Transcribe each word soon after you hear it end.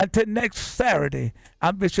Until next Saturday,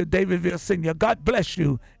 I'm Bishop David Ville Sr. God bless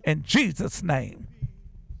you in Jesus' name.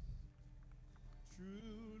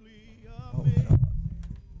 Oh, Lord.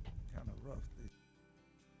 Kind of rough.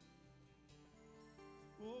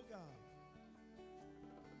 Oh God,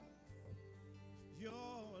 your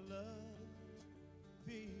love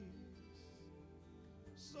is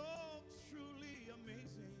so truly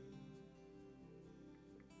amazing.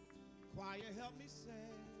 Choir, help me sing.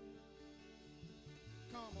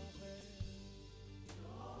 Come on, man.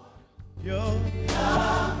 Your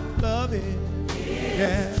love is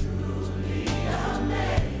yeah.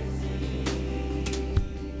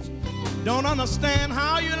 Don't understand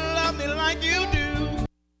how you love me like you do.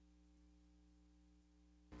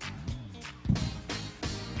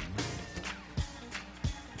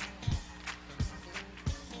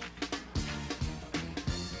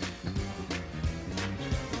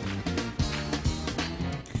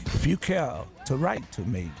 If you care to write to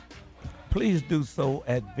me, please do so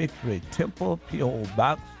at Victory Temple, P.O.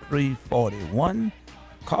 Box 341,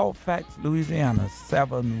 Colfax, Louisiana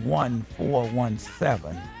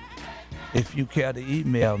 71417. If you care to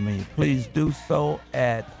email me, please do so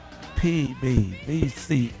at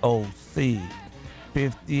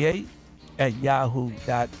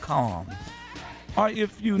pbbcoc58@yahoo.com. Or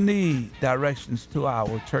if you need directions to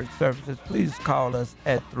our church services, please call us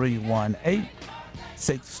at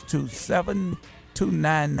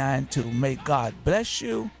 318-627-2992. May God bless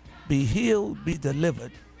you, be healed, be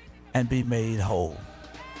delivered, and be made whole.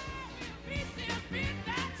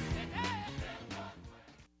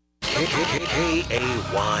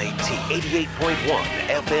 KAYT 88.1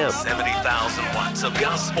 FM, 70,000 watts of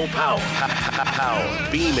gospel power.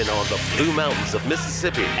 Beaming on the Blue Mountains of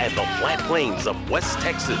Mississippi and the flat plains of West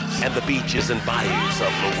Texas and the beaches and bayous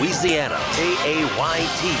of Louisiana.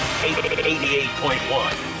 KAYT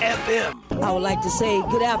 88.1 FM. I would like to say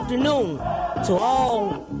good afternoon to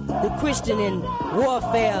all the Christian in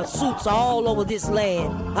warfare suits all over this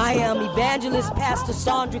land. I am Evangelist Pastor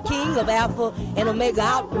Sandra King of Alpha and Omega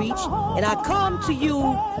Outreach, and I come to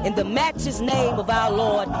you in the matchless name of our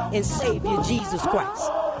Lord and Savior Jesus Christ.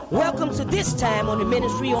 Welcome to This Time on the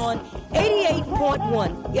Ministry on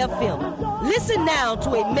 88.1 FM. Listen now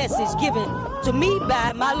to a message given to me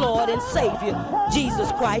by my Lord and Savior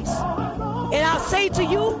Jesus Christ. And I'll say to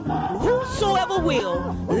you, whosoever will,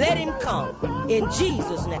 let him come in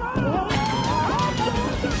Jesus' name.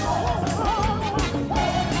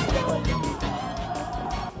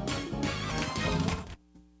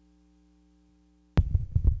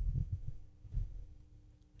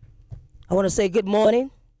 I want to say good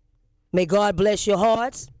morning. May God bless your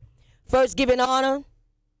hearts. First, giving honor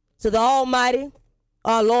to the Almighty,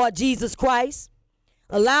 our Lord Jesus Christ,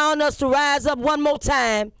 allowing us to rise up one more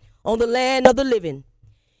time on the land of the living.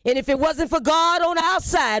 And if it wasn't for God on our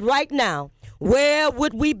side right now, where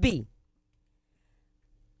would we be?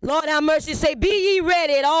 Lord, have mercy, say, be ye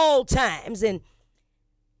ready at all times. And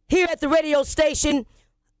here at the radio station,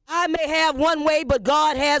 I may have one way, but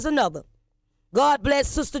God has another. God bless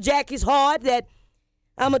Sister Jackie's heart that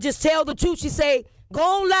I'm going to just tell the truth. She say, go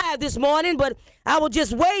on live this morning, but I was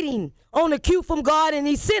just waiting on the cue from God, and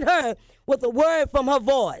he sent her with a word from her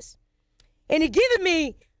voice. And he given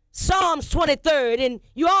me Psalms 23rd, and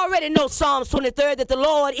you already know Psalms 23rd, that the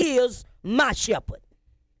Lord is my shepherd.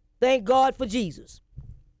 Thank God for Jesus.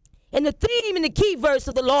 And the theme and the key verse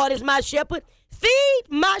of the Lord is my shepherd. Feed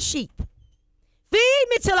my sheep. Feed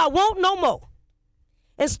me till I want no more.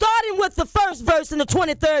 And starting with the first verse in the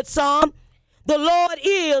 23rd Psalm, the Lord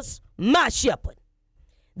is my shepherd.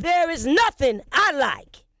 There is nothing I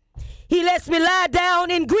like. He lets me lie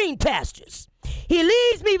down in green pastures. He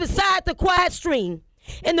leads me beside the quiet stream.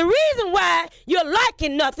 And the reason why you're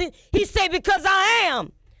liking nothing, he said, because I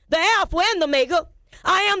am the Alpha and the Omega.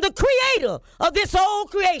 I am the creator of this whole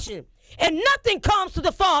creation. And nothing comes to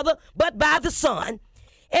the Father but by the Son.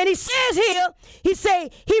 And he says here, he say,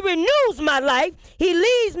 he renews my life. He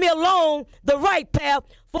leads me along the right path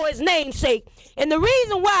for his name's sake. And the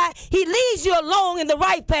reason why he leads you along in the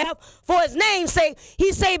right path for his name's sake,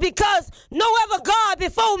 he say, because no other God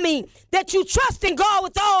before me, that you trust in God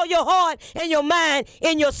with all your heart and your mind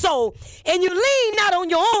and your soul. And you lean not on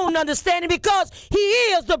your own understanding, because he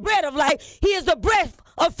is the bread of life. He is the breath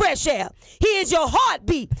of fresh air. He is your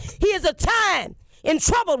heartbeat. He is a time in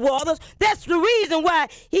troubled waters. That's the reason why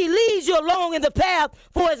he leads you along in the path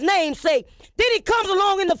for his name's sake. Then he comes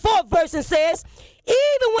along in the 4th verse and says,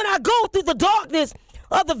 even when I go through the darkness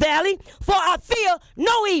of the valley, for I fear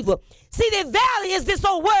no evil. See, the valley is this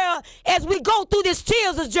old world as we go through this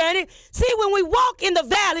tears journey. See, when we walk in the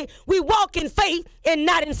valley, we walk in faith and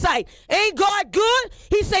not in sight. Ain't God good?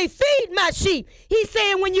 He say, feed my sheep. He's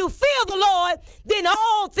saying when you fear the Lord, then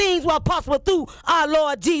all things are possible through our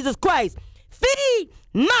Lord Jesus Christ. Feed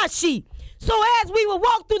my sheep. So as we will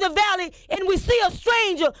walk through the valley and we see a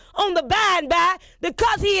stranger on the by and by,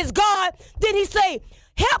 because he is God, then he say,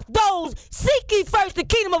 help those, seek ye first the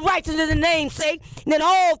kingdom of righteousness in the name's sake, and then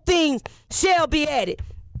all things shall be added.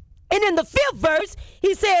 And in the 5th verse,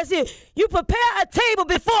 he says here, you prepare a table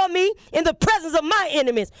before me in the presence of my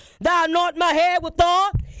enemies. Thou anoint my head with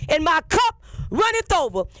oil, and my cup runneth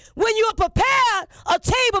over. When you prepare a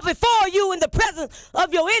table before you in the presence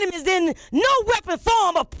of your enemies, then no weapon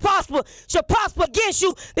form of prosper shall prosper against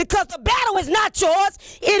you, because the battle is not yours,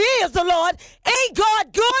 it is the Lord. Ain't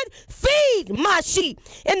God good? Feed my sheep.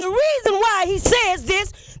 And the reason why he says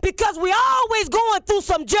this, because we're always going through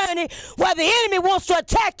some journey where the enemy wants to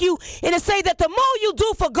attack you, and it say that the more you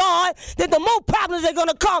do for God, then the more problems are going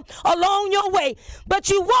to come along your way. But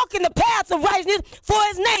you walk in the path of righteousness for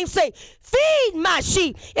his name's sake. Feed my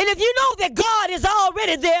sheep. And if you know that God is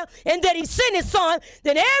already there and that he sent his son,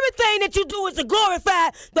 then everything that you do is to glorify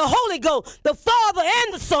the Holy Ghost, the Father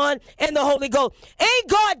and the Son and the Holy Ghost. Ain't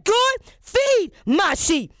God good? Feed my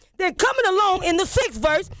sheep. Then coming along in the 6th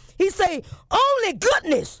verse, he say, only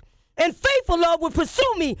goodness and faithful love will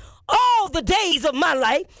pursue me all the days of my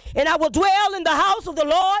life, and I will dwell in the house of the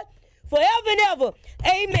Lord forever and ever.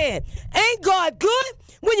 Amen. Ain't God good?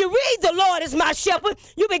 When you read the Lord is my shepherd,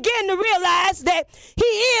 you begin to realize that he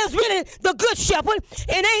is really the good shepherd,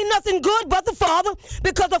 and ain't nothing good but the Father,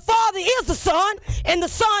 because the Father is the Son, and the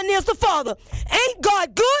Son is the Father. Ain't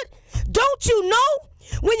God good? Don't you know?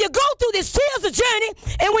 When you go through this tears of journey,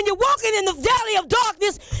 and when you're walking in the valley of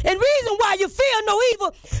darkness, and reason why you fear no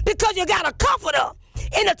evil, because you got a comforter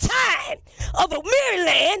in a time of a weary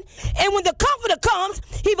land, and when the comforter comes,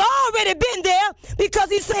 he's already been there, because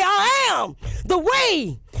he say, I am the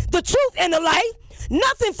way, the truth, and the life.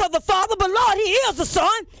 Nothing for the Father, but Lord, he is the Son.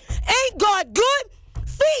 Ain't God good?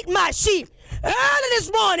 Feed my sheep. Early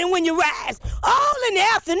this morning when you rise, all in the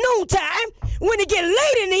afternoon time, when it get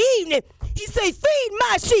late in the evening, he say, feed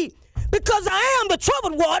my sheep, because I am the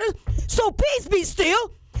troubled waters, so peace be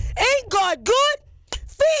still. Ain't God good?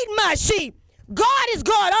 Feed my sheep. God is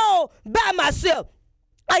God all by myself.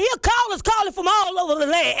 I hear callers calling from all over the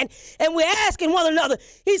land, and we're asking one another.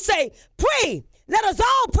 He say, pray. Let us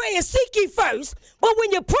all pray and seek ye first. But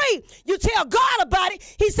when you pray, you tell God about it.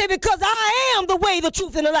 He said, because I am the way, the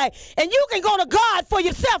truth, and the life. And you can go to God for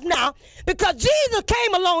yourself now, because Jesus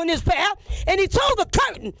came along in this path, and he tore the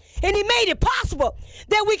curtain, and he made it possible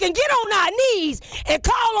that we can get on our knees and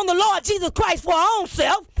call on the Lord Jesus Christ for our own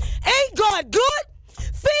self. Ain't God good?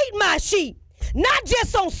 Feed my sheep. Not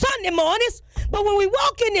just on Sunday mornings, but when we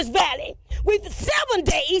walk in this valley, with 7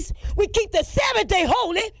 days, we keep the 7th day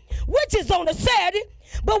holy, which is on a Saturday,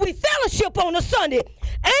 but we fellowship on a Sunday.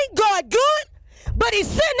 Ain't God good? But he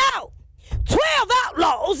sent out 12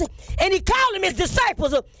 outlaws, and he called them his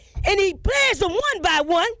disciples, and he pledged them one by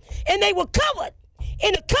one, and they were covered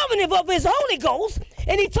in the covenant of his Holy Ghost,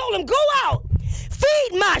 and he told them, go out,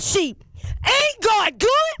 feed my sheep. Ain't God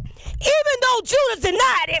good? Even though Judas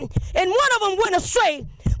denied him, and one of them went astray,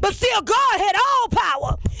 but still God had all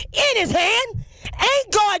power in his hand.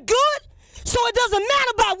 Ain't God good? So it doesn't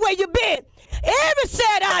matter about where you've been. Every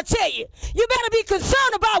Saturday, I tell you, you better be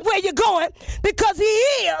concerned about where you're going, because he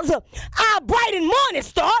is our bright and morning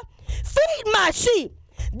star. Feed my sheep.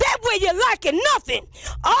 That way you're lacking nothing.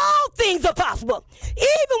 All things are possible.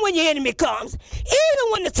 Even when your enemy comes,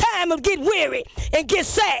 even when the time will get weary and get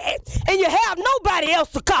sad, and you have nobody else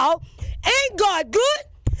to call. Ain't God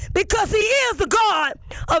good? Because he is the God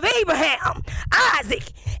of Abraham, Isaac,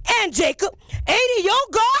 and Jacob. Ain't he your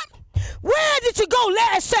God? Where did you go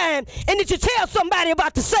last time, and did you tell somebody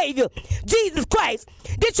about the Savior, Jesus Christ?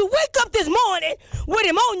 Did you wake up this morning with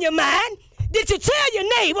him on your mind? Did you tell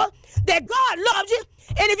your neighbor that God loves you?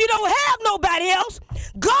 And if you don't have nobody else,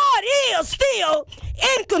 God is still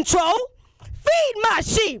in control. Feed my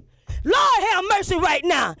sheep. Lord, have mercy right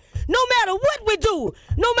now. No matter what we do,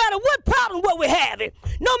 no matter what problem what we're having,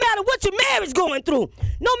 no matter what your marriage going through,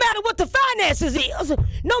 no matter what the finances is,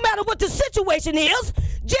 no matter what the situation is,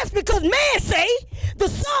 just because man say the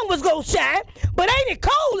sun was going to shine, but ain't it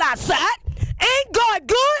cold outside? Ain't God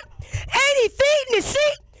good? Ain't he feeding the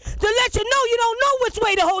sheep to let you know you don't know which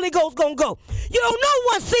way the Holy Ghost going to go? You don't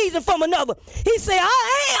know one season from another. He say,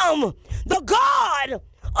 I am the God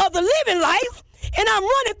of the living life, and I'm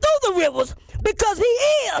running through the rivers, because he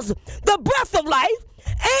is the breath of life.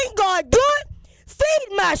 Ain't God good?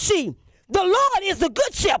 Feed my sheep. The Lord is the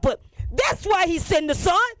good shepherd. That's why he sent the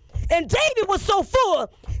Son. And David was so full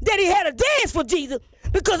that he had a dance for Jesus,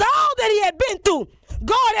 because all that he had been through,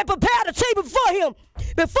 God had prepared a table before him,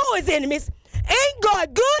 before his enemies. Ain't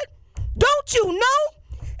God good? Don't you know?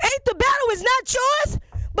 Ain't the battle is not yours,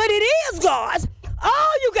 but it is God's.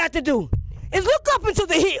 All you got to do is look up into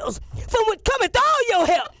the hills, from which cometh all your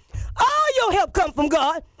help. All your help come from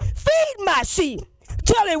God. Feed my sheep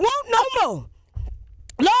till they want no more.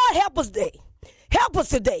 Lord, help us today. Help us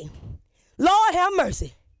today. Lord, have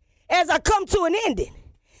mercy. As I come to an ending,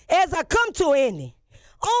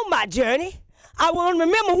 on my journey, I want to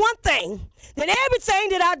remember one thing, that everything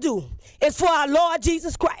that I do is for our Lord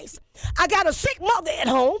Jesus Christ. I got a sick mother at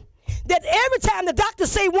home that every time the doctor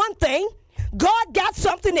say one thing, God got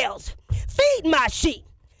something else. Feed my sheep.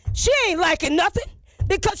 She ain't liking nothing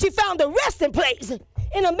because she found a resting place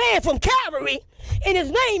in a man from Calvary, and his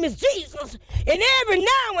name is Jesus. And every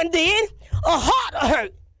now and then, a heart will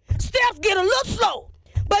hurt. Steps get a little slow.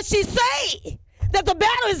 But she say that the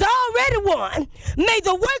battle is already won. May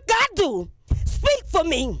the work I do speak for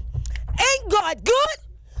me. Ain't God good?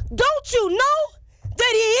 Don't you know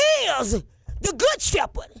that he is the good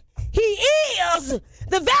shepherd? He is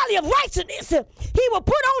the valley of righteousness. He will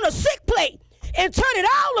put on a sick plate and turn it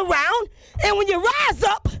all around. And when you rise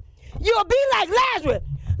up, you'll be like Lazarus,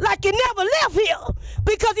 like you never left here.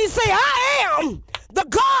 Because he say, I am the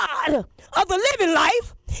God of the living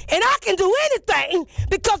life. And I can do anything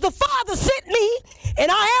because the Father sent me, and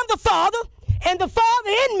I am the Father, and the Father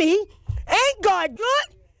in me. Ain't God good?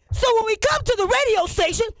 So when we come to the radio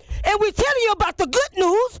station and we're telling you about the good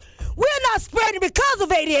news, we're not spreading because of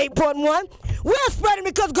 88.1. We're spreading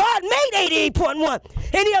because God made 88.1.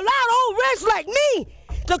 And he allowed old wretches like me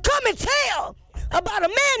to come and tell about a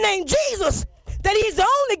man named Jesus, that he's the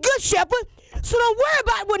only good shepherd. So don't worry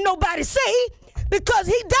about what nobody say, because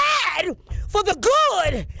he died for the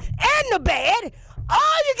good and the bad.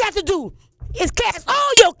 All you got to do is cast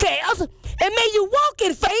all your cares, and may you walk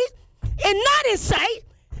in faith and not in sight.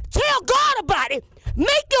 Tell God about it.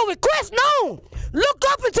 Make your request known. Look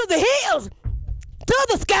up into the hills, to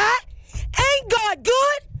the sky. Ain't God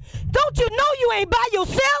good? Don't you know you ain't by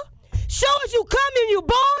yourself? Sure as you come and you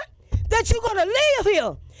born, that you're going to live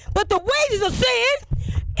here. But the wages of sin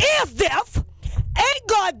is death. Ain't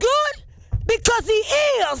God good? Because he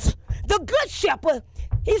is the good shepherd.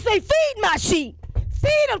 He say, feed my sheep.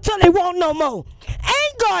 Feed them till they want no more.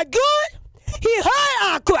 Ain't God good? He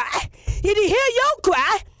heard our cry. Did he hear your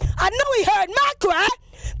cry? I know he heard my cry,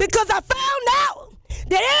 because I found out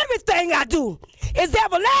that everything I do is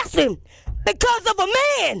everlasting because of a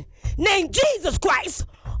man named Jesus Christ.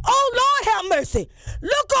 Oh, Lord, have mercy.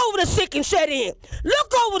 Look over the sick and shut in.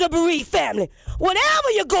 Look over the bereaved family.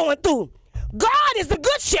 Whatever you're going through, God is the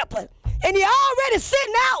good shepherd, and he already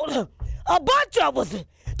sent out a bunch of us to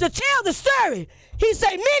tell the story. He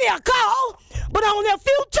say, many are called, but only a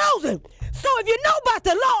few chosen. So if you know about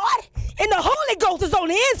the Lord and the Holy Ghost is on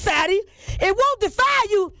the inside of you, it won't defile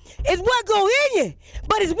you. It's what go in you,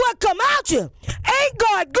 but it's what come out you. Ain't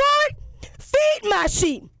God good? Feed my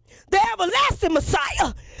sheep. The everlasting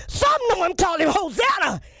Messiah. Some know him, call him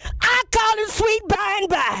Hosanna. I call him sweet by and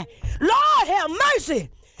by. Lord, have mercy.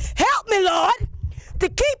 Help me, Lord, to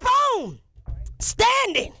keep on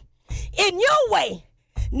standing in your way.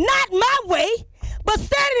 Not my way, but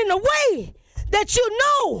standing in the way that you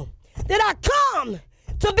know that I come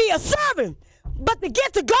to be a servant. But to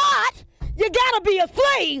get to God, you gotta be a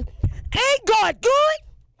slave. Ain't God good?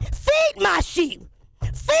 Feed my sheep.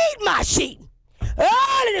 Feed my sheep.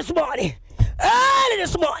 Early this morning,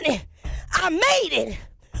 I made it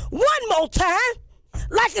one more time,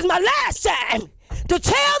 like it's my last time, to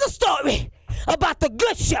tell the story about the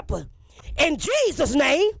good shepherd. In Jesus'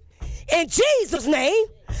 name,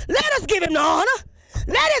 let us give him the honor.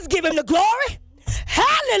 Let us give him the glory.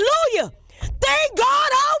 Hallelujah. Thank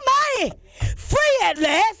God Almighty. Free at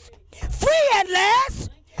last. Free at last.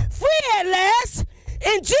 Free at last.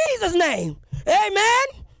 In Jesus' name. Amen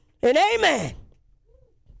and amen.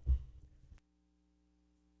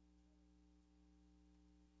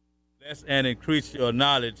 Bless and increase your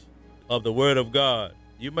knowledge of the Word of God.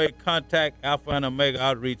 You may contact Alpha and Omega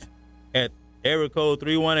Outreach at area code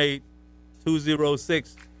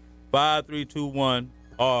 318-206-5321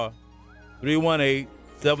 or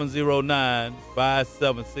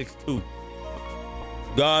 318-709-5762.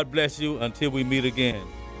 God bless you until we meet again.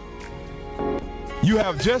 You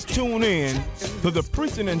have just tuned in to the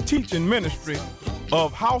preaching and teaching ministry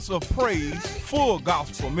of House of Praise Full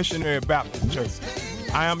Gospel Missionary Baptist Church.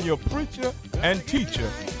 I am your preacher and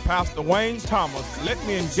teacher, Pastor Wayne Thomas. Let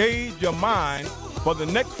me engage your mind for the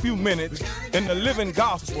next few minutes in the living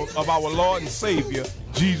gospel of our Lord and Savior,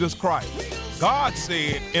 Jesus Christ. God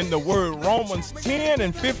said in the word Romans 10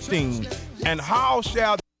 and 15, and how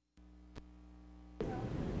shall...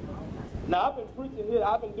 Now, I've been preaching here,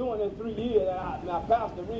 I've been doing it 3 years, and Pastor Reed